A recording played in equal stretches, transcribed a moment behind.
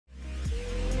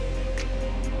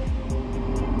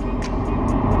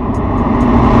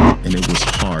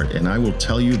I will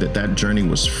tell you that that journey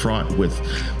was fraught with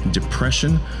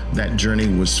depression. That journey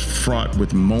was fraught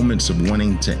with moments of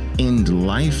wanting to end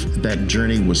life. That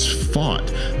journey was fought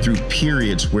through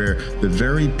periods where the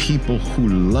very people who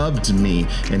loved me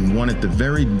and wanted the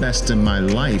very best in my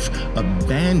life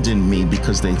abandoned me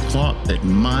because they thought that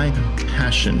my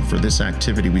passion for this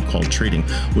activity we call trading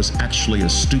was actually a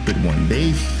stupid one.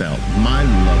 They felt my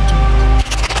loved ones.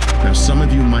 Now, some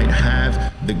of you might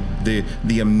have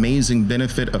the amazing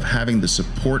benefit of having the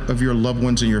support of your loved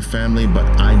ones and your family, but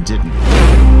I didn't.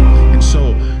 And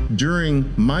so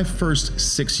during my first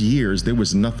 6 years, there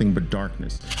was nothing but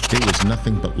darkness. There was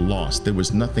nothing but loss. There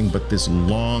was nothing but this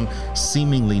long,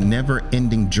 seemingly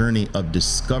never-ending journey of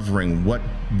discovering what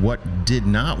did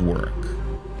not work.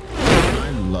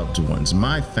 Loved ones,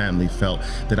 my family felt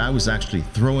that I was actually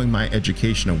throwing my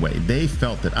education away. They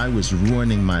felt that I was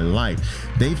ruining my life.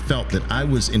 They felt that I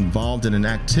was involved in an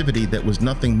activity that was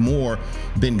nothing more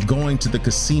than going to the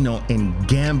casino and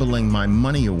gambling my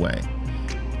money away.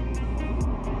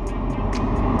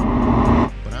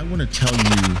 But I want to tell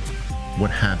you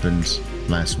what happened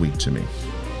last week to me.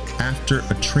 After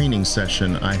a training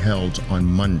session I held on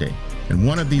Monday, and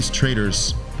one of these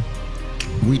traders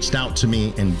reached out to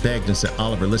me and begged and said,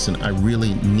 Oliver, listen, I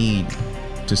really need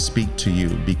to speak to you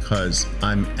because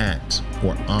I'm at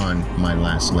or on my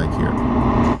last leg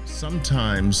here.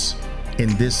 Sometimes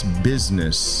in this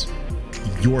business,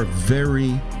 your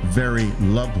very, very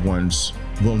loved ones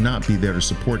will not be there to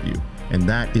support you. And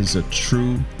that is a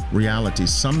true reality.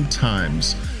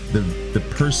 Sometimes the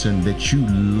person that you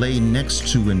lay next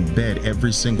to in bed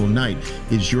every single night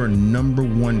is your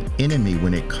 #1 enemy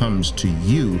when it comes to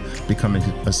you becoming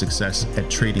a success at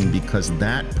trading, because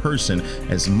that person,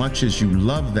 as much as you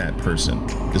love that person,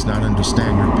 does not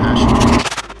understand your passion.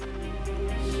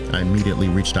 I immediately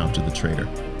reached out to the trader,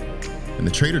 and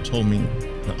the trader told me,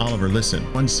 Oliver, listen,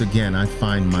 once again, I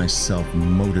find myself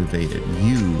motivated.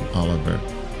 You, Oliver,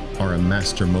 are a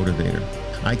master motivator.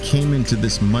 I came into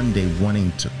this Monday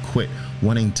wanting to quit,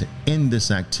 wanting to end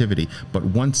this activity, but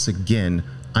once again,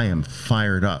 I am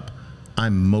fired up.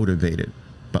 I'm motivated.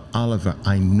 But Oliver,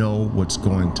 I know what's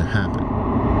going to happen.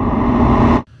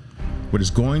 What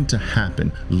is going to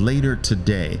happen later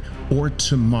today or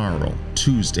tomorrow,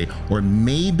 Tuesday, or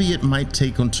maybe it might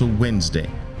take until Wednesday.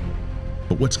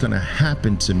 But what's going to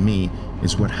happen to me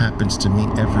is what happens to me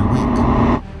every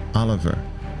week. Oliver,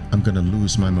 I'm going to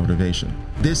lose my motivation.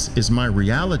 This is my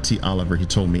reality, Oliver, he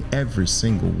told me, every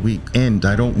single week. And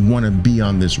I don't want to be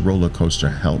on this roller coaster.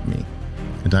 Help me.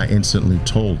 And I instantly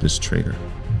told this trader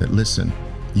that, listen,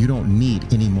 you don't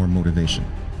need any more motivation.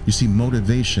 You see,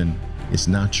 motivation is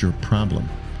not your problem.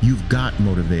 You've got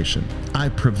motivation. I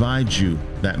provide you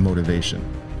that motivation.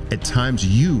 At times,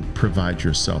 you provide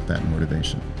yourself that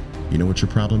motivation. You know what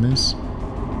your problem is?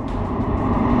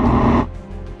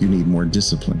 You need more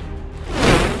discipline.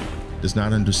 Does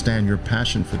not understand your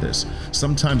passion for this.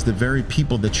 Sometimes the very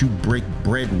people that you break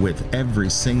bread with every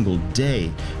single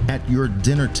day at your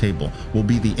dinner table will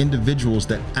be the individuals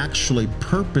that actually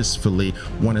purposefully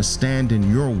want to stand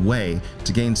in your way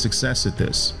to gain success at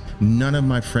this. None of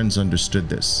my friends understood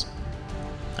this.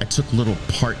 I took little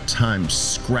part-time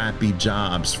scrappy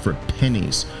jobs for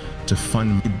pennies to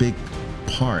fund a big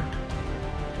part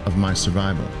of my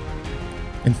survival.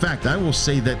 In fact, I will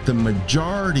say that the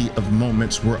majority of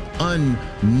moments were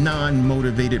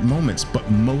non-motivated moments,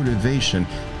 but motivation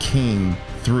came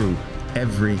through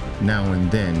every now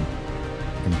and then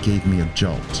and gave me a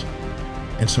jolt.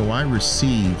 And so I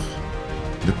receive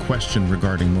the question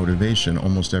regarding motivation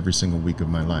almost every single week of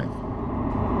my life.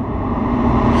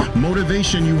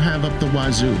 Motivation you have up the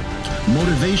wazoo.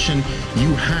 Motivation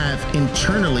you have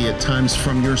internally at times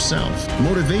from yourself.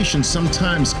 Motivation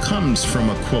sometimes comes from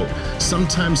a quote,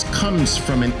 sometimes comes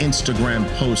from an Instagram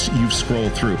post you've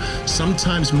scrolled through.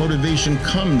 Sometimes motivation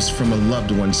comes from a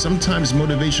loved one. Sometimes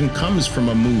motivation comes from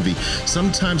a movie.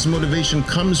 Sometimes motivation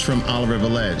comes from Oliver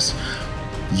Velez.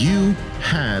 You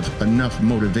have enough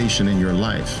motivation in your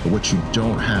life, but what you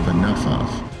don't have enough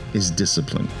of is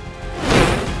discipline.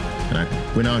 And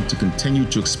I went on to continue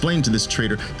to explain to this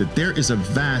trader that there is a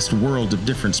vast world of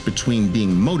difference between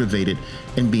being motivated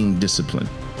and being disciplined.